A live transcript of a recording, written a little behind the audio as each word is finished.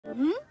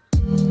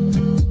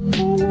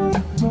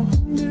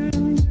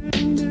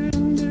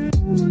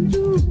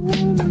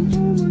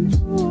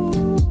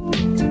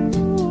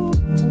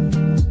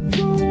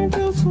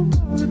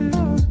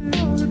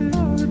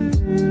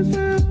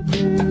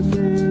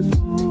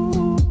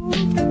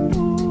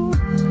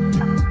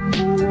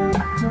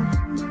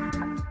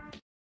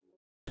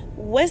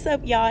What's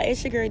up, y'all?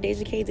 It's your girl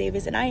Deja K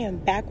Davis, and I am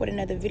back with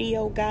another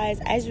video, guys.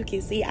 As you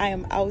can see, I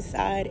am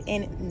outside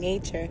in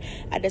nature.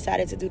 I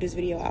decided to do this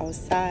video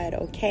outside,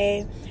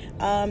 okay?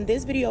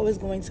 This video is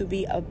going to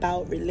be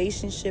about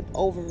relationship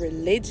over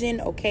religion,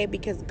 okay?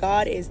 Because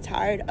God is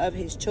tired of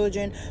his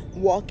children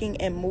walking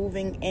and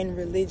moving in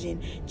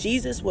religion.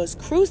 Jesus was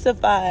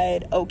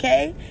crucified,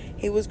 okay?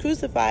 He was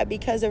crucified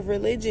because of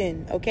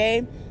religion,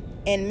 okay?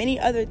 And many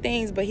other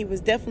things, but he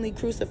was definitely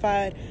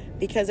crucified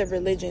because of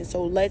religion.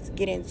 So let's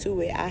get into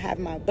it. I have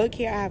my book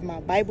here, I have my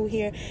Bible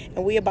here,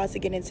 and we're about to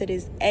get into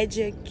this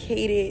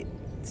educated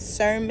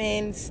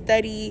sermon,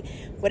 study,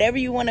 whatever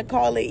you want to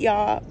call it,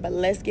 y'all. But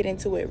let's get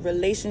into it.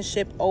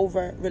 Relationship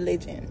over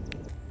religion.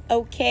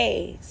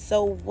 Okay,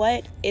 so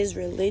what is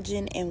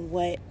religion and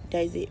what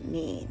does it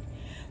mean?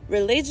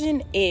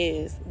 Religion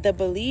is the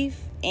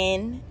belief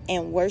in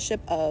and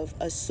worship of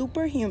a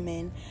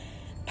superhuman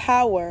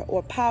power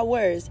or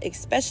powers,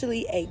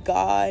 especially a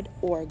god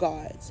or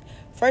gods.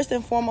 First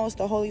and foremost,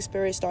 the Holy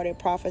Spirit started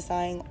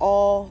prophesying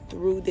all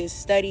through this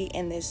study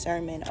and this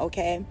sermon,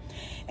 okay?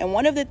 And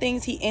one of the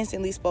things he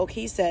instantly spoke,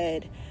 he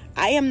said,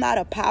 I am not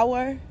a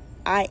power,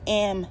 I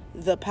am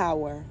the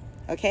power,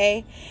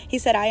 okay? He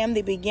said, I am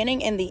the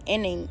beginning and the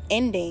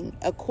ending,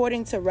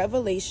 according to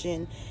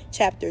Revelation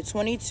chapter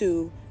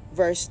 22,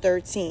 verse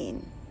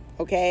 13,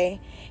 okay?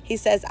 He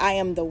says, I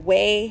am the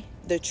way,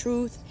 the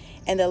truth,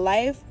 and the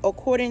life,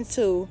 according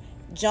to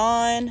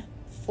John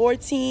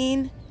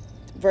 14,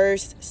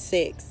 verse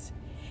 6.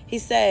 He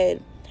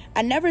said,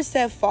 I never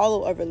said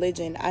follow a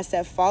religion. I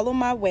said follow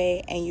my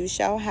way, and you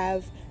shall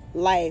have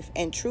life,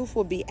 and truth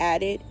will be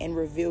added and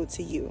revealed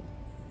to you.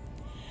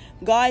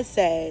 God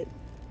said,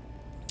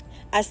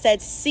 I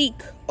said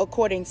seek,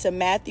 according to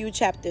Matthew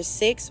chapter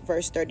 6,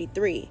 verse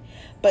 33.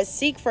 But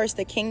seek first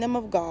the kingdom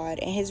of God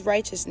and his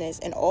righteousness,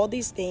 and all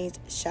these things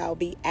shall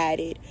be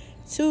added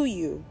to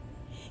you.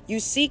 You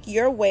seek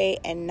your way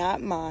and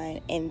not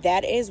mine, and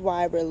that is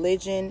why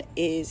religion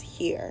is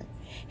here.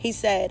 He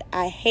said,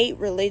 I hate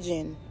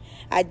religion.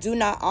 I do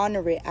not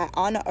honor it. I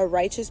honor a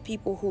righteous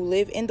people who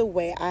live in the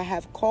way I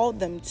have called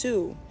them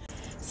to.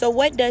 So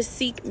what does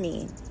seek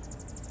mean?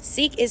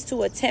 Seek is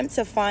to attempt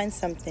to find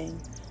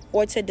something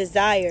or to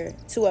desire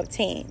to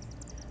obtain.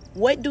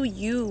 What do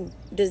you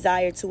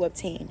desire to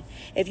obtain?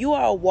 If you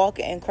are a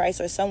walker in Christ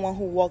or someone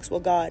who walks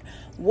with God,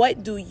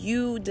 what do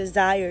you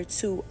desire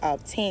to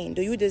obtain?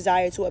 Do you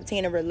desire to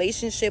obtain a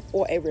relationship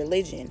or a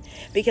religion?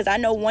 Because I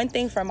know one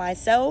thing for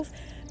myself,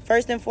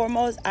 first and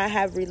foremost, I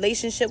have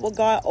relationship with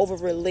God over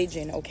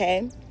religion,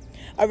 okay?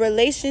 A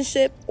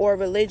relationship or a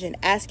religion,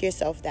 ask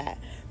yourself that.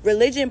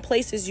 Religion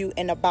places you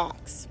in a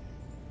box.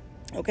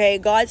 Okay,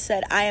 God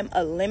said, I am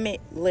a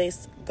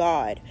limitless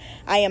God.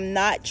 I am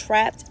not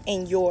trapped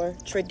in your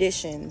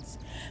traditions.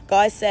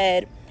 God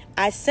said,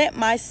 I sent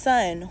my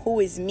son, who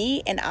is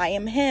me and I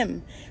am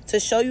him, to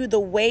show you the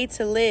way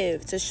to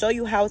live, to show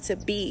you how to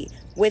be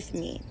with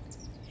me.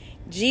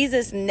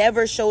 Jesus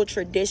never showed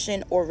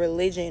tradition or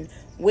religion,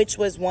 which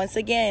was once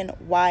again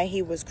why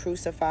he was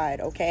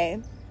crucified,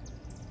 okay?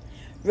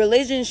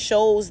 Religion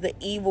shows the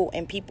evil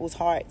in people's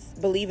hearts,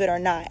 believe it or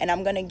not. And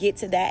I'm going to get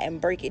to that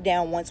and break it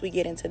down once we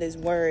get into this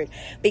word,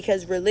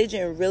 because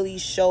religion really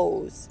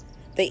shows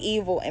the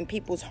evil in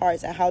people's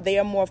hearts and how they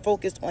are more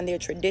focused on their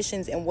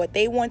traditions and what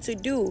they want to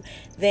do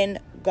than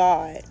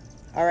God.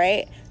 All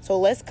right. So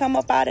let's come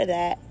up out of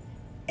that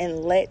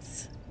and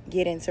let's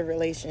get into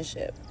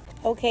relationship.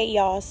 Okay,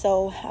 y'all,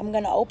 so I'm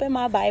going to open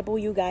my Bible.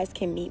 You guys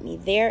can meet me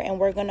there, and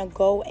we're going to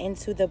go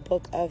into the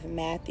book of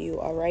Matthew,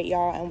 all right,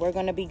 y'all? And we're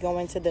going to be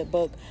going to the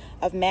book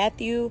of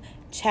Matthew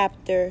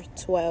chapter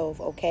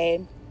 12,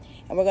 okay?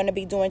 And we're going to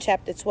be doing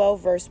chapter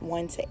 12, verse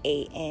 1 to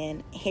 8.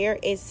 And here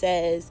it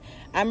says,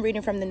 I'm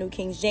reading from the New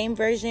King James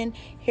Version.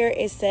 Here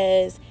it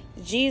says,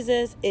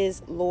 Jesus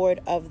is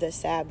Lord of the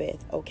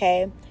Sabbath,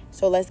 okay?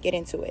 So let's get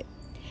into it.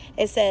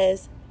 It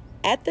says,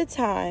 at the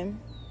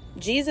time,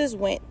 Jesus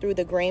went through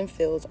the grain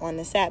fields on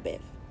the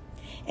Sabbath,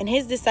 and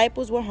his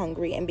disciples were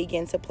hungry and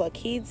began to pluck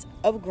heads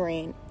of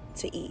grain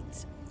to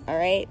eat. All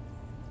right.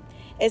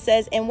 It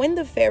says, and when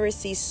the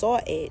Pharisees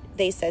saw it,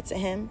 they said to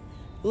him,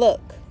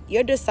 look,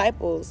 your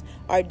disciples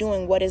are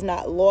doing what is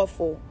not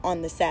lawful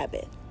on the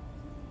Sabbath.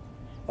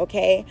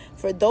 Okay.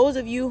 For those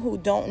of you who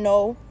don't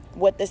know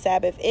what the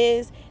Sabbath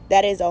is,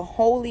 that is a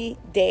holy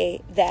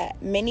day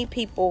that many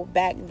people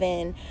back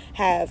then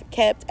have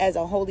kept as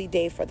a holy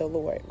day for the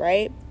Lord,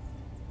 right?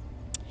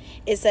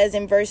 It says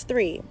in verse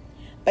 3,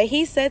 but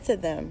he said to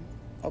them,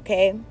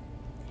 okay,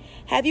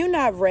 have you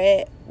not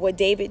read what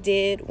David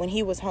did when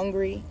he was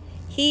hungry,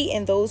 he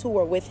and those who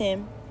were with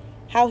him,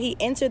 how he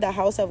entered the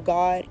house of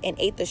God and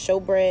ate the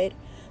showbread,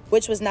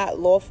 which was not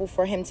lawful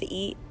for him to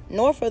eat,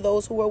 nor for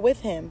those who were with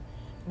him,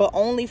 but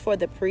only for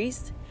the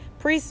priests?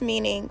 Priests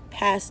meaning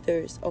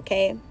pastors,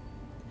 okay?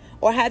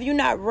 Or have you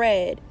not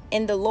read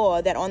in the law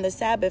that on the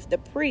Sabbath the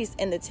priests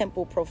in the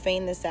temple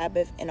profane the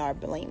Sabbath and are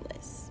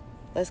blameless?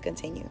 Let's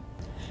continue.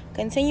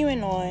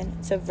 Continuing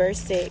on to verse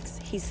 6,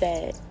 he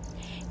said,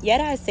 Yet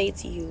I say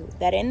to you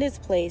that in this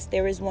place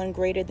there is one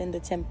greater than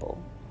the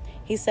temple.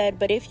 He said,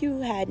 But if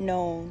you had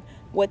known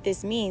what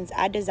this means,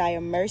 I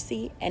desire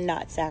mercy and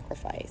not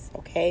sacrifice,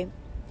 okay?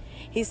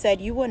 He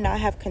said, You will not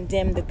have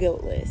condemned the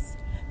guiltless,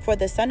 for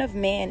the Son of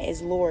Man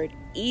is Lord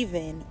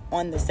even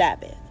on the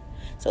Sabbath.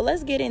 So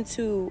let's get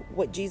into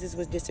what Jesus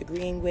was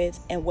disagreeing with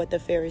and what the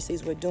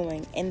Pharisees were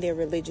doing in their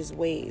religious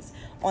ways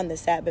on the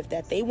Sabbath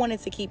that they wanted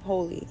to keep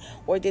holy.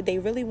 Or did they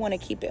really want to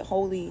keep it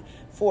holy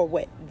for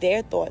what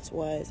their thoughts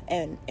was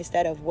and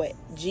instead of what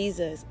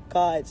Jesus,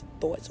 God's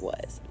thoughts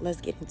was?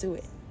 Let's get into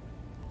it.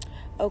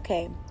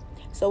 Okay,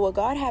 so what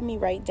God had me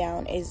write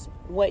down is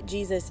what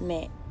Jesus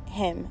meant,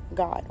 him,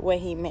 God, what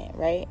he meant,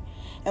 right?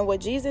 And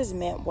what Jesus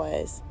meant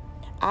was,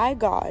 I,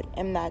 God,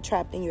 am not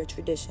trapped in your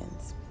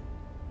traditions.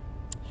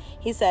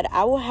 He said,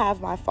 I will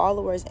have my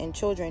followers and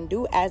children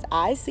do as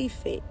I see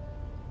fit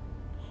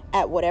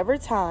at whatever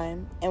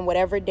time and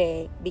whatever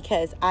day,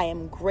 because I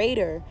am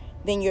greater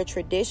than your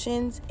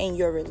traditions and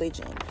your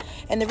religion.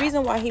 And the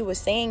reason why he was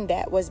saying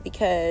that was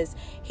because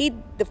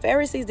the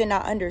Pharisees did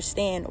not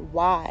understand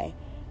why,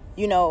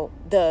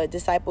 the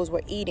disciples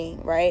were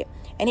eating, right?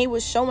 And he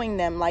was showing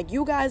them, like,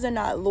 you guys are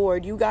not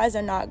Lord, you guys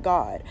are not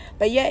God.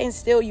 But yet and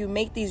still you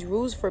make these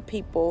rules for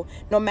people,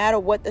 no matter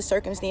what the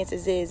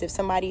circumstances is, if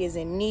somebody is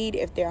in need,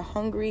 if they're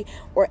hungry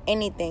or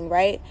anything,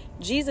 right?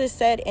 Jesus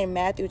said in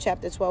Matthew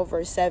chapter 12,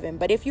 verse 7,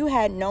 But if you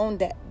had known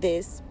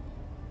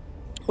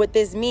what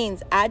this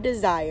means, I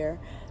desire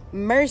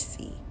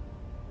mercy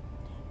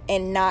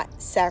and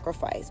not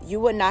sacrifice. You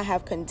would not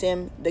have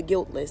condemned the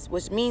guiltless,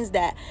 which means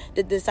that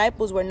the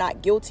disciples were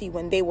not guilty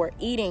when they were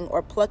eating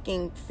or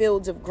plucking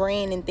fields of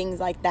grain and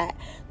things like that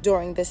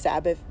during the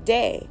Sabbath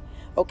day.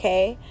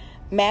 Okay?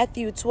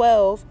 Matthew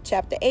 12,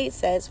 chapter 8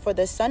 says, For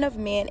the Son of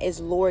Man is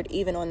Lord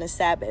even on the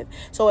Sabbath.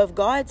 So if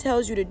God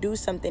tells you to do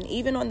something,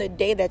 even on the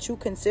day that you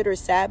consider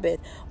Sabbath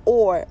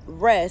or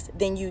rest,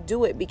 then you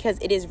do it because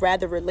it is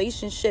rather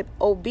relationship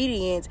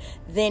obedience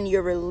than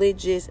your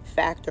religious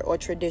factor or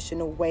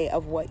traditional way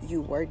of what you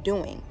were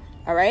doing.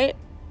 All right?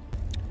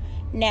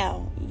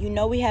 Now,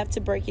 we have to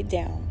break it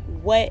down.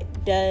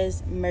 What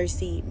does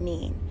mercy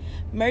mean?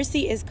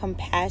 Mercy is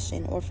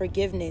compassion or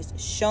forgiveness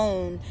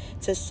shown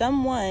to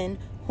someone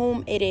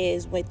whom it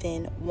is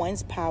within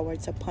one's power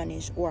to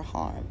punish or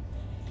harm.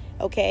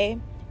 Okay?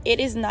 It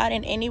is not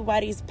in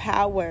anybody's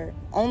power,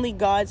 only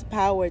God's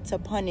power to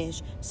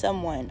punish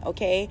someone,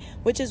 okay?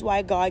 Which is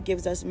why God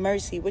gives us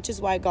mercy, which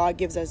is why God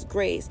gives us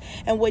grace.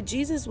 And what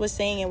Jesus was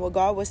saying and what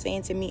God was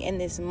saying to me in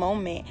this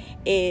moment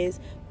is,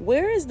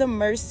 where is the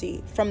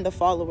mercy from the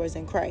followers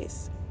in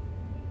Christ?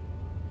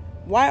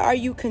 Why are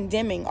you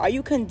condemning? Are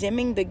you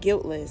condemning the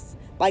guiltless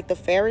like the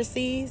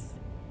Pharisees?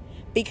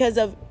 Because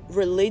of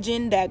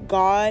religion that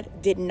God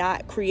did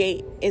not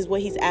create is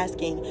what he's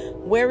asking.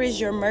 Where is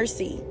your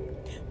mercy?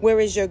 Where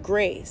is your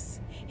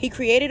grace? He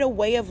created a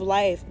way of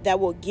life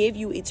that will give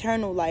you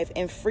eternal life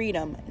and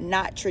freedom,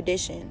 not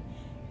tradition.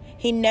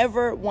 He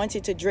never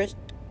wanted to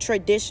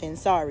tradition.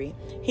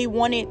 He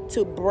wanted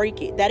to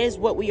break it. That is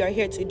what we are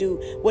here to do.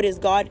 What is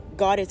God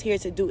is here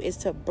to do is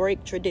to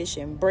break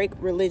tradition, break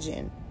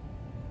religion.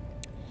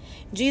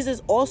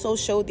 Jesus also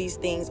showed these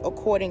things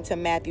according to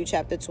Matthew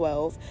chapter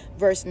 12,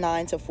 verse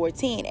 9 to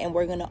 14. And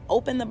we're going to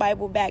open the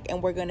Bible back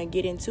and we're going to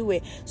get into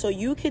it so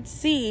you could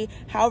see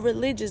how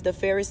religious the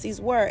Pharisees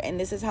were. And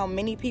this is how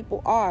many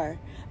people are.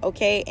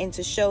 Okay. And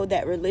to show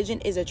that religion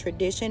is a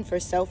tradition for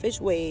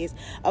selfish ways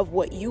of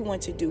what you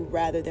want to do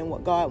rather than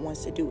what God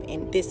wants to do.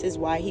 And this is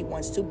why he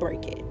wants to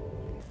break it.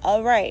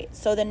 All right,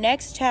 so the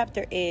next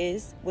chapter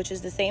which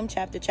is the same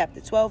chapter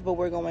 12, but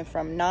we're going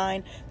from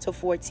 9 to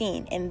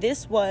 14. And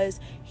this was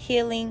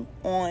healing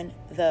on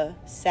the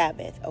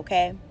Sabbath,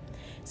 okay?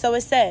 So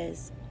it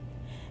says,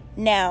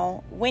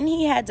 Now, when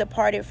he had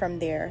departed from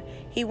there,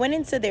 he went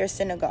into their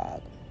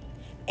synagogue.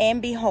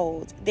 And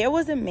behold, there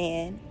was a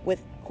man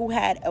who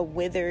had a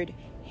withered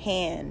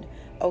hand,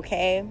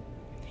 okay?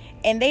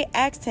 And they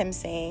asked him,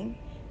 saying,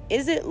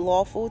 Is it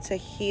lawful to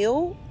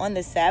heal on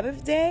the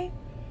Sabbath day?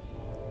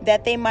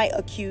 That they might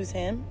accuse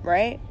him,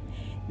 right?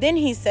 Then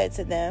he said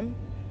to them,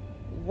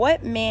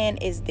 What man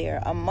is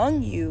there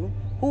among you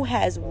who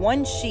has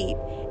one sheep,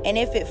 and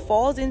if it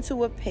falls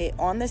into a pit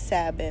on the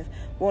Sabbath,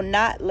 will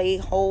not lay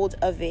hold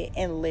of it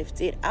and lift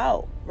it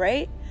out,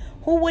 right?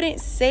 Who wouldn't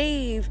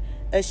save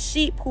a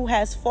sheep who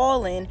has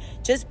fallen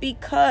just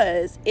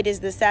because it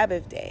is the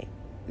Sabbath day?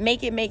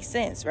 Make it make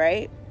sense,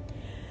 right?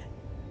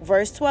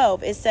 Verse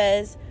 12, it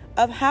says,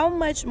 Of how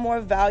much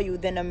more value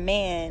than a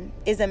man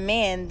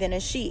than a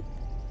sheep?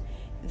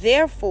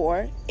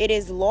 Therefore, it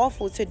is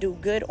lawful to do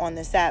good on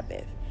the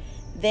Sabbath.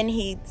 Then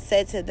he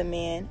said to the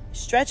man,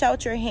 Stretch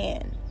out your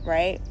hand,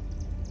 right?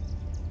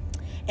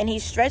 And he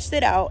stretched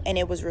it out, and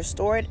it was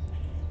restored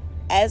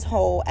as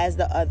whole as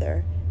the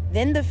other.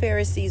 Then the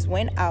Pharisees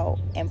went out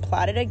and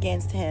plotted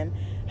against him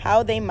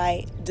how they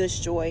might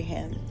destroy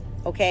him.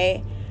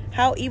 Okay?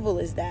 How evil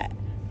is that?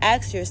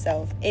 Ask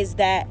yourself, is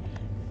that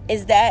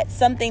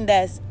something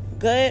that's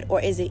good, or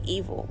is it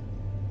evil?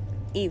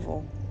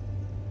 Evil.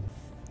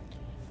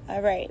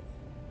 All right.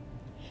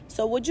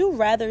 So would you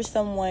rather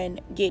someone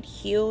get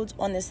healed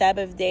on the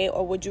Sabbath day,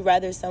 or would you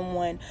rather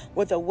someone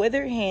with a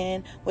withered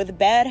hand, with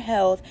bad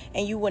health,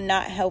 and you would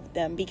not help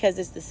them because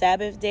it's the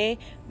Sabbath day?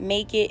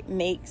 Make it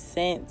make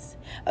sense.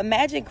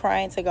 Imagine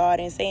crying to God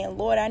and saying,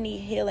 Lord, I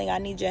need healing. I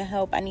need your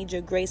help. I need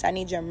your grace. I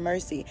need your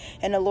mercy.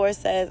 And the Lord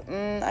says,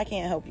 I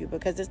can't help you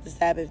because it's the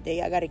Sabbath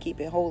day. I got to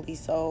keep it holy.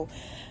 So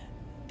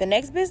the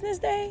next business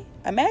day,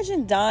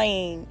 imagine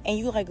dying and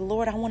you're like,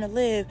 Lord, I want to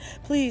live.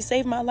 Please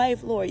save my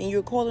life, Lord. And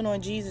you're calling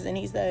on Jesus and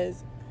he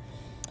says,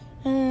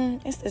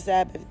 it's the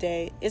Sabbath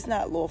day. It's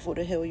not lawful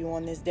to heal you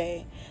on this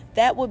day.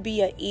 That would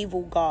be an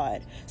evil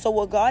God. So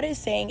what God is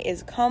saying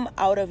is, come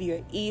out of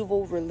your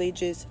evil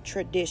religious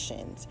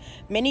traditions.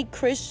 Many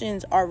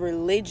Christians are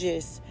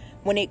religious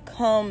when it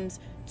comes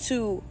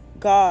to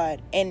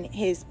God and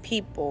his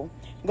people.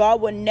 God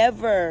would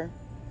never,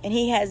 and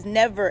he has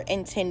never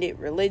intended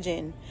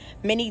religion.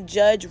 Many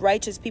judge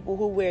righteous people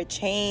who wear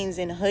chains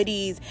and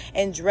hoodies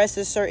and dress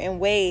a certain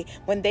way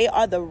when they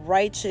are the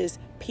righteous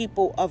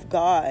people of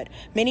God.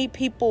 Many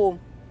people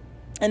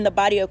in the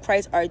body of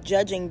Christ are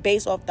judging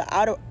based off the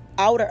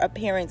outer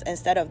appearance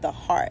instead of the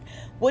heart.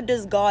 What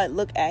does God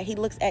look at? He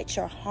looks at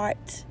your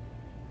heart.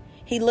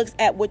 He looks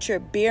at what you're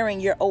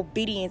bearing, your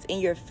obedience and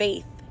your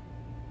faith.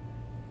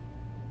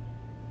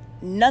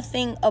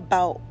 Nothing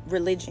about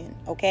religion,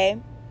 okay?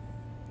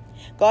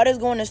 God is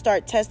going to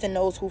start testing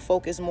those who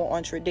focus more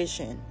on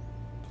tradition.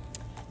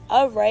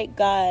 All right,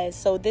 guys.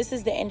 So this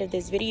is the end of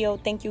this video.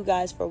 Thank you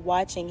guys for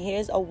watching.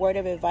 Here's a word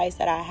of advice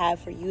that I have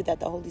for you that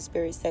the Holy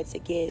Spirit said to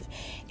give.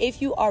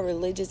 If you are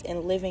religious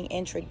and living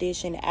in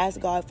tradition, ask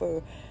God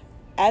for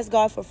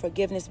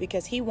forgiveness,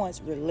 because he wants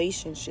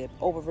relationship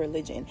over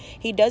religion.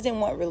 He doesn't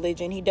want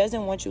religion. He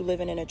doesn't want you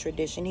living in a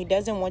tradition. He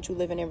doesn't want you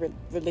living in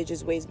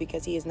religious ways,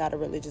 because he is not a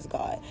religious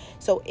God.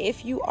 So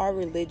if you are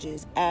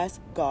religious,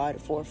 ask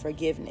God for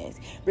forgiveness.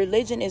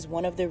 Religion is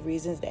one of the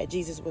reasons that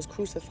Jesus was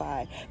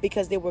crucified,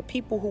 because there were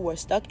people who were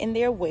stuck in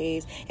their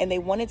ways and they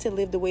wanted to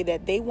live the way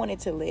that they wanted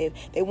to live.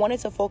 They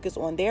wanted to focus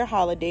on their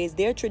holidays,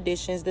 their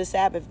traditions, the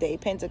Sabbath day,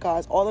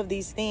 Pentecost, all of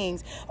these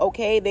things.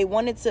 Okay, they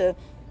wanted to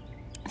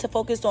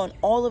focus on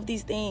all of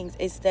these things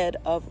instead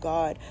of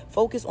God.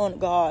 Focus on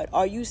God.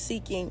 Are you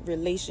seeking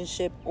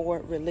relationship or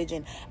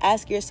religion?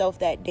 Ask yourself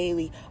that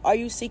daily. Are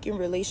you seeking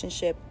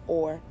relationship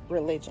or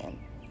religion?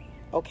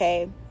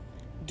 Okay?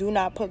 Do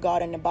not put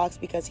God in the box,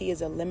 because he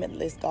is a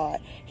limitless God.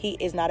 He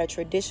is not a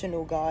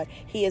traditional God.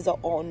 He is an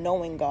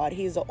all-knowing God.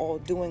 He is an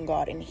all-doing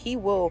God. And he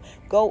will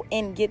go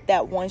and get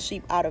that one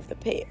sheep out of the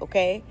pit,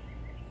 okay?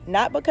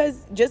 Not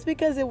just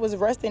because it was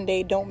resting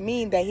day don't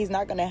mean that he's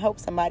not going to help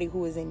somebody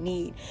who is in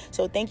need.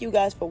 So thank you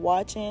guys for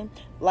watching.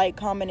 Like,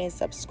 comment, and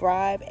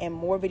subscribe, and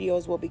more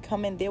videos will be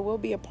coming. There will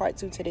be a part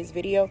 2 to this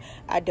video.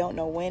 I don't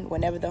know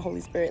whenever the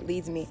Holy Spirit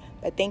leads me.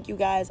 But thank you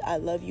guys. I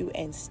love you,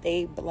 and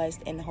stay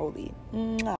blessed and holy. Mwah.